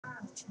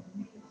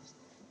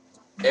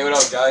Hey, what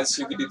up, guys?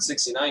 Hookah Dude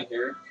 69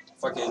 here.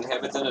 Fucking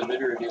haven't done a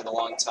video review in a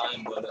long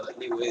time, but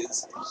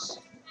anyways,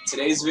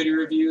 today's video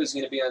review is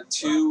going to be on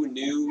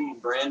two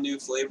brand new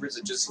flavors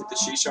that just hit the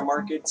shisha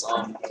markets.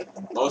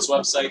 Most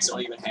websites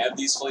don't even have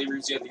these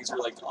flavors yet. These are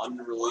like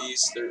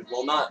unreleased. They're,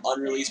 well, not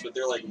unreleased, but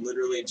they're like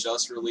literally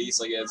just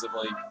released, like as of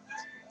like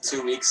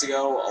 2 weeks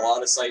ago. A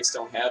lot of sites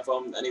don't have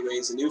them.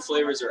 Anyways, the new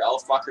flavors are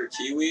Fakher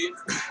Kiwi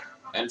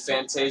and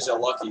Fantasia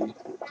Lucky.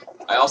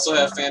 I also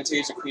have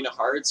Fantasia Queen of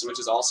Hearts, which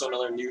is also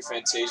another new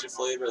Fantasia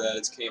flavor that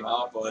has came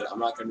out, but I'm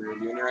not going to be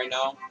reviewing it right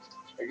now.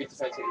 I get the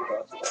Fantasia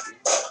box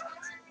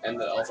and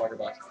the Alfalfa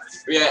box.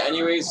 But yeah,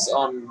 anyways,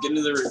 get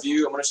into the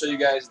review. I'm going to show you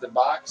guys the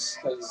box,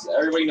 because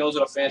everybody knows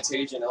what a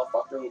Fantasia and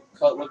Alfalfa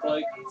cut look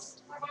like.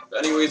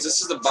 But anyways,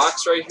 this is the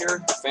box right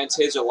here,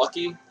 Fantasia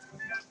Lucky.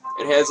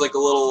 It has like a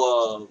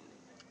little,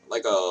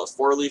 like a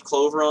 4-leaf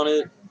clover on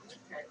it.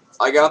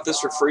 I got this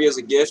for free as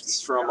a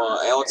gift from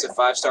Alex at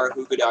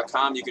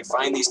 5starhookah.com. You can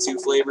find these two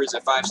flavors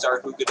at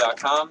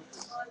 5starhookah.com.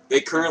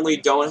 They currently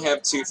don't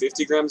have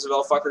 250 grams of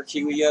Fakher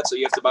Kiwi yet, so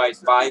you have to buy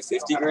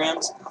 550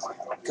 grams.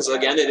 Because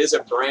again, it is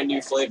a brand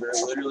new flavor.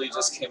 It literally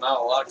just came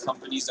out. A lot of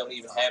companies don't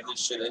even have this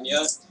shit in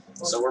yet,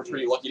 so we're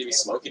pretty lucky to be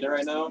smoking it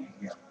right now.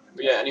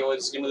 But yeah, anyways,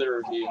 let's get into the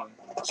review.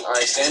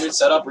 Alright, standard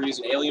setup, we're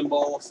using alien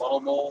bowl, funnel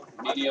bowl,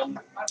 medium,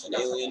 an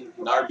alien,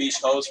 an our beach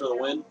hose for the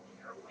win,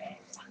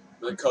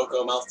 with a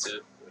cocoa mouth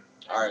tip.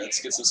 Alright, let's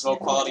get some smoke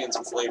quality and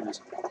some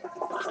flavors.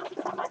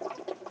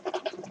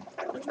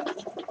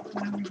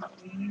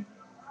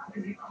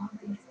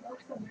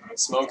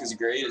 Smoke is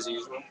great as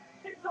usual.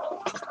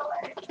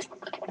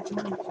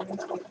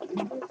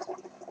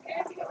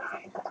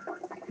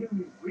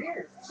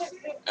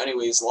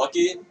 Anyways,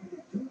 Lucky.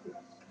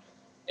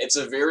 It's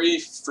a very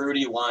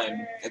fruity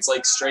lime. It's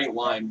like straight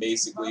lime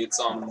basically. It's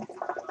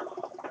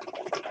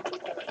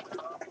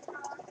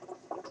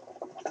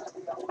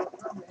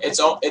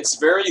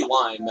very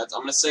lime.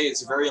 I'm gonna say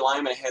it's very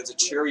lime, and it has a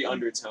cherry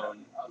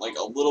undertone, like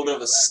a little bit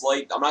of a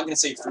slight. I'm not gonna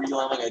say fruity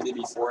lime like I did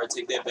before. I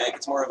take that back.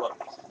 It's more of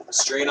a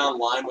straight on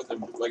lime with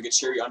like a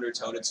cherry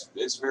undertone.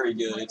 It's very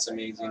good. It's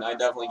amazing. I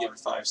definitely give it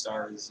 5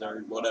 stars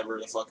or whatever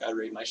the fuck I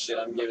rate my shit.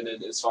 I'm giving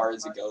it as far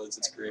as it goes.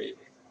 It's great.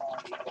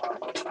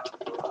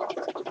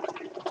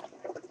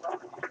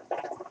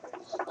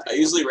 I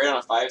usually rate on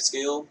a 5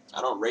 scale.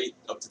 I don't rate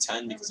up to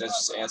 10 because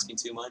that's just asking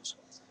too much.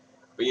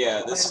 But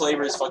yeah, this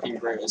flavor is fucking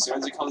great. As soon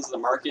as it comes to the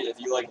market, if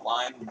you like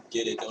lime,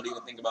 get it. Don't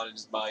even think about it,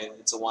 just buy it.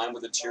 It's a lime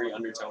with a cherry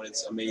undertone.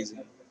 It's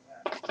amazing.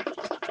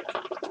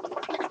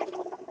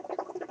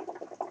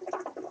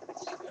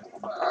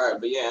 Alright,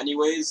 but yeah,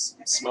 anyways,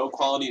 smoke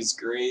quality is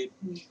great.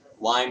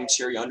 Lime,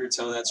 cherry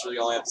undertone, that's really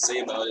all I have to say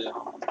about it.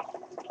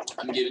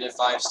 I'm giving it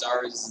 5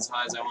 stars. It's as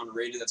high as I want to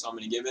rate it. That's all I'm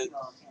going to give it.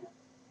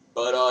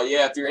 But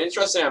yeah, if you're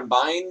interested in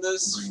buying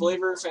this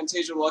flavor,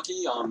 Fantasia Lucky,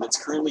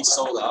 it's currently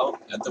sold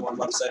out at the one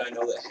website I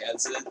know that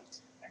has it.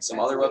 Some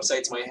other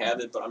websites might have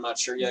it, but I'm not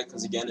sure yet,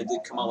 because again, it did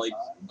come out like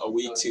a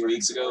week, 2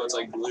 weeks ago. It's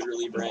like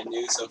literally brand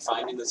new, so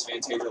finding this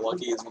Fantasia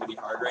Lucky is going to be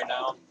hard right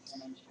now.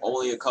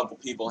 Only a couple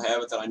people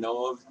have it that I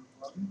know of.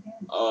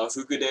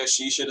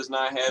 Hookah-Shisha does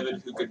not have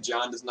it. Hookah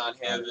John does not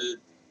have it.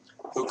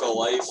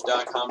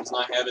 HookahLife.com does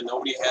not have it.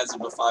 Nobody has it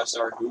but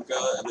 5-Star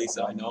Hookah, at least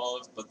that I know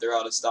of, but they're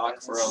out of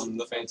stock for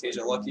the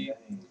Fantasia Lucky.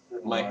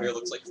 My hair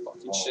looks like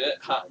fucking shit.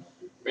 Ha.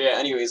 But yeah,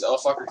 anyways,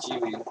 Fakher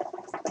Kiwi.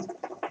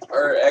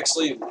 Or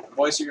actually,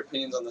 voice your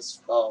opinions on this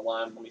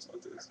lime. Let me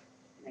smoke this.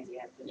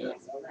 Yeah.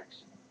 Oh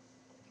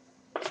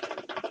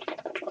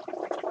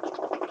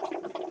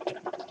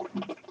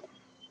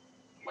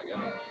my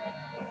god.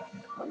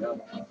 Oh my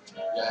god.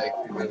 Yeah, I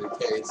can really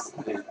taste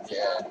it.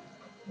 Yeah,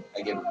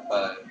 I give it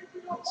 5.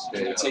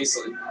 Straight It up. tastes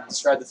like,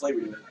 describe the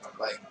flavor to me.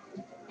 Like,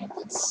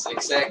 it's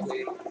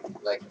exactly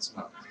like it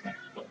smells.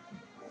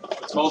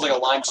 It smells like a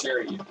lime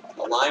cherry.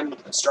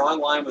 A strong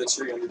lime with a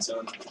cherry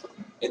undertone.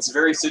 It's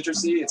very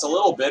citrusy. It's a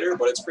little bitter,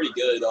 but it's pretty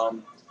good.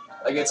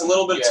 Like it's a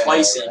little bit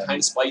spicy, kind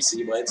of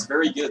spicy, but it's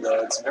very good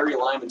though. It's very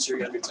lime and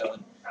cherry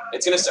undertone.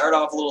 It's gonna start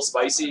off a little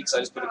spicy because I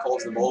just put a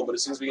cold in the bowl, but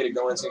as soon as we get it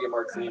going, it's gonna get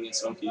more creamy and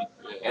smoky.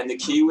 And the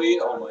kiwi,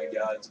 oh my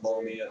god, it's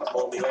blowing me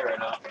away right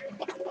now.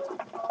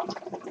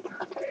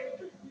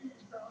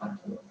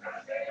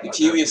 The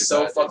kiwi is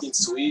so fucking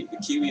sweet. The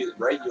kiwi,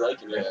 right? You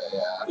like it, right?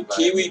 Yeah. The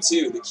kiwi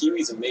too. The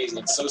kiwi is amazing.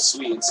 It's so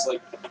sweet. It's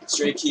like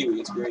straight kiwi.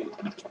 It's great.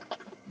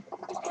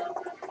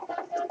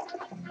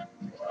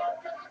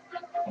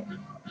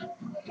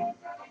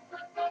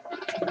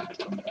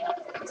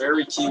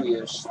 Very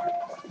kiwi-ish.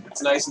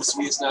 It's nice and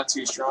sweet. It's not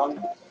too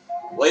strong.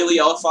 Lately,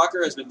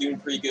 Fakher has been doing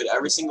pretty good.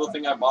 Every single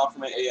thing I bought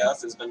from my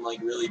AF has been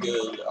like really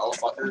good.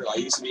 Fakher. I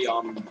used to be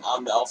on the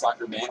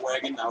Fakher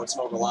bandwagon. I would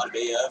smoke a lot of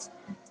AF.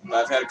 But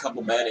I've had a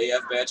couple bad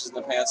AF batches in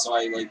the past, so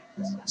I like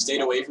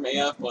stayed away from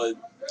AF. But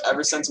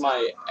ever since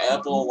my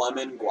apple,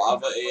 lemon,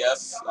 guava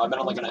AF, I've been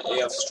on like an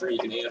AF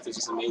streak, and AF is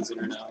just amazing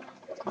right now.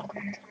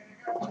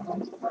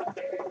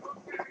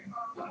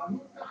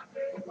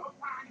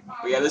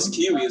 But yeah, this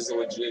kiwi is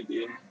legit,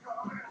 dude.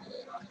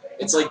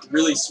 It's like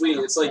really sweet.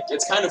 It's like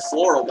it's kind of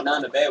floral, but not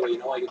in a bad way. You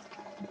know, like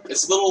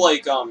it's a little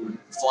like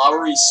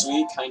flowery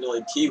sweet, kind of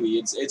like kiwi.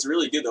 It's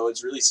really good though.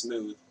 It's really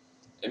smooth.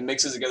 It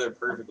mixes together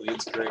perfectly.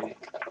 It's great.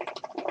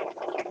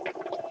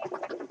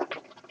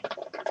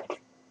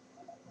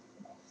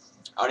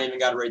 I don't even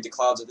gotta rate the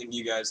clouds. I think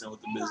you guys know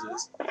what the biz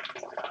is.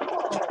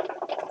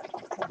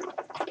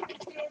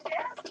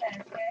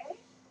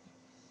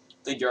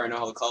 I think you already know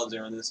how the clouds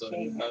are on this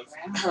one.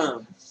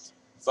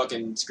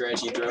 Fucking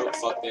scratchy throat.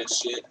 Fuck that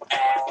shit.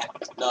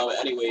 No, but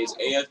anyways,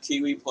 AF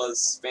Kiwi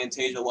plus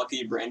Fantasia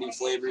Lucky brand new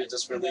flavors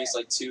just released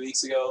like 2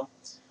 weeks ago.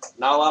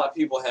 Not a lot of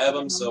people have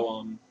them,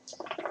 so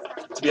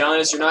to be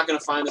honest, you're not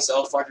gonna find this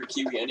Fakher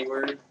Kiwi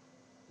anywhere.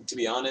 To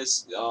be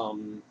honest,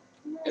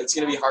 it's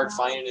gonna be hard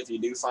finding if you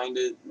do find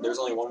it. There's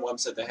only one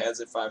website that has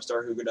it,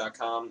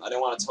 5starhookah.com. I don't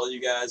want to tell you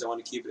guys. I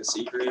want to keep it a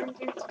secret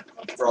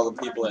for all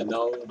the people that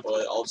know,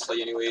 but I'll just tell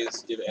you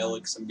anyways. Give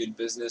Alex some good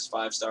business.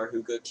 5-star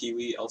hookah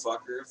Kiwi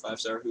Fakher,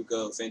 5-star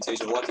hookah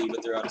Fantasia Lucky,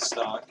 but they're out of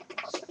stock.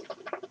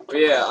 But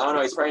yeah, I don't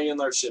know. He's probably in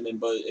large shipment.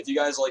 But if you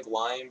guys like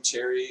lime,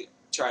 cherry,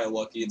 try a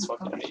Lucky. It's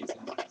fucking amazing.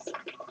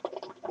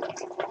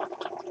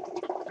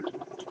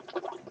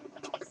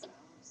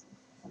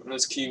 And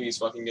this Kiwi's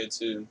fucking good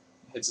too.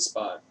 Hits a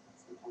spot.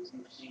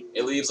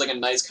 It leaves like a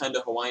nice kind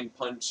of Hawaiian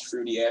punch,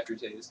 fruity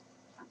aftertaste.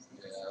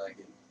 Yeah, I like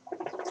it.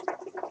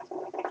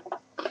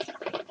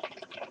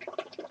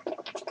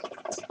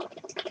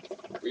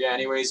 But yeah,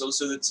 anyways,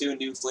 those are the 2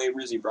 new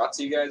flavors he brought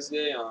to you guys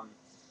today.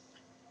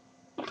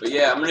 But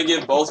yeah, I'm gonna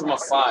give both of them a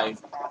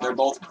 5. They're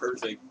both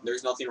perfect.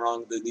 There's nothing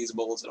wrong with these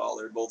bowls at all.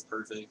 They're both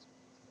perfect.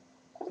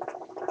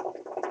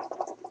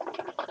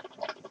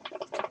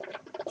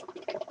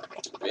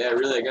 But yeah,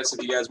 really, I guess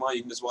if you guys want,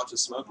 you can just watch the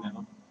smoke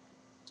now.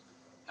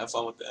 Have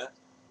fun with that.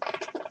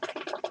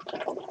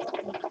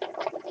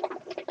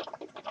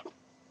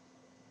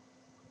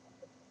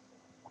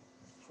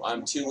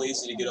 I'm too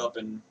lazy to get up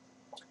and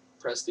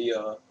press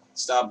the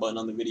stop button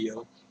on the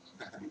video.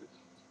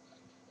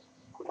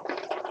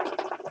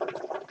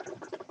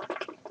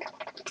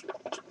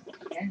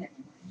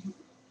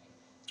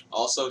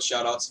 Also,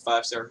 shout outs to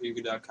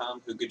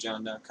 5starhookah.com,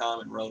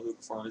 hookahjohn.com, and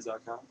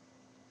forum.NEW.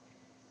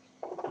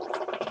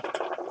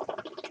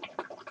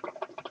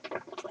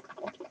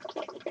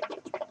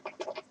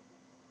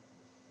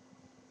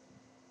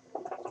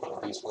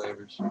 These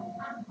flavors.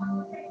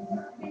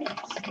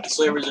 These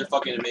flavors are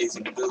fucking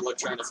amazing. Good luck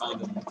trying to find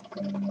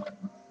them.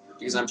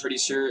 Because I'm pretty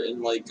sure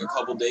in like a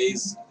couple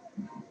days,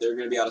 they're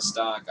going to be out of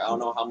stock. I don't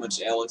know how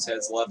much Alex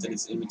has left in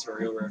his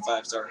inventory over at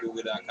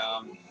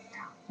 5starhookah.com.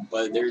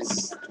 But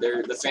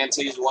the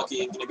Fantasia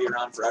Lucky ain't going to be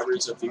around forever,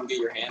 so if you can get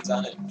your hands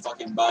on it,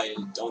 fucking buy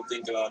it. Don't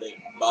think about it.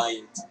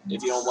 Buy it.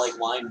 If you don't like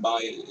lime, buy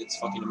it. It's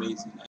fucking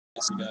amazing. I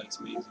swear to God, it's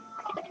amazing.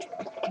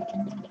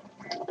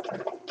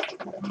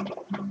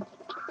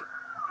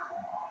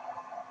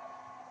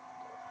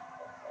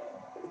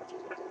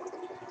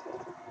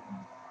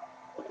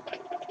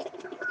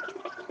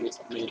 It's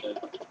made that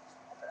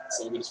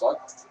so good as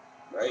fuck.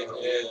 Right?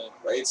 Yeah,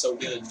 right? It's so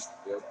good.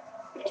 Yep.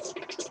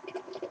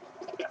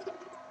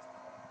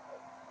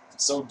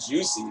 It's so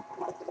juicy.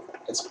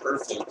 It's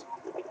perfect.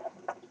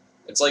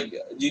 It's like,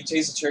 do you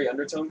taste the cherry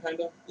undertone, kind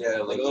of? Yeah,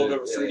 Like a little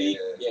bit of fruity?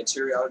 Yeah. Yeah,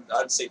 cherry.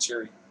 I'd say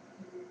cherry.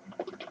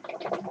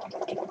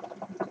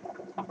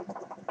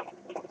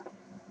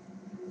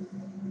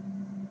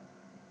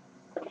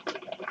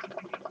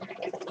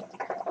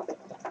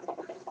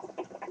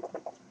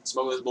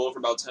 Smoke this bowl for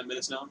about 10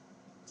 minutes now.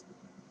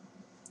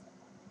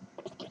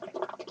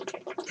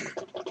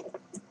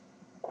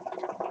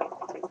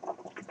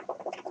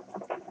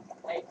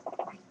 Hey,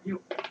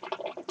 you.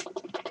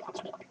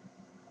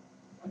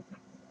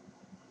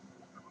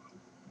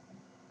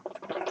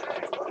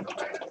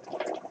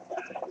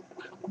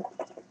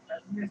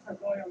 That's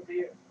Mr. Loyal to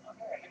you.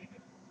 Okay.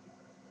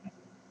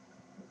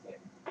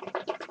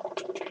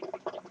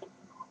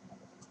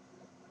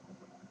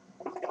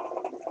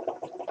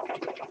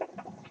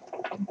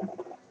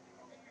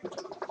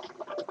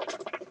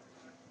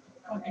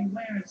 Fucking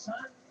wear it, son.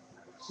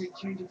 Big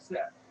change of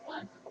step.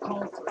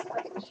 Call for a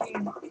sex machine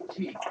in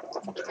key.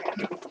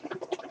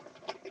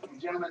 You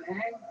gentlemen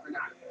hang or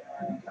not?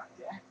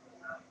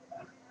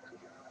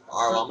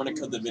 Alright, well, I'm gonna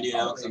cut the video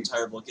now because I'm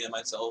tired of looking at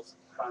myself.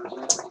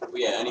 But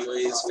yeah,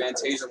 anyways,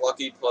 Fantasia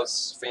Lucky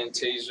plus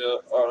Fantasia,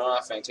 or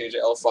not Fantasia,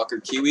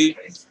 Fakher Kiwi.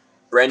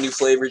 Brand new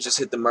flavors just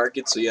hit the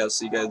market, so yeah, I'll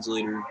see you guys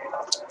later.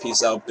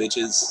 Peace out,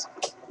 bitches.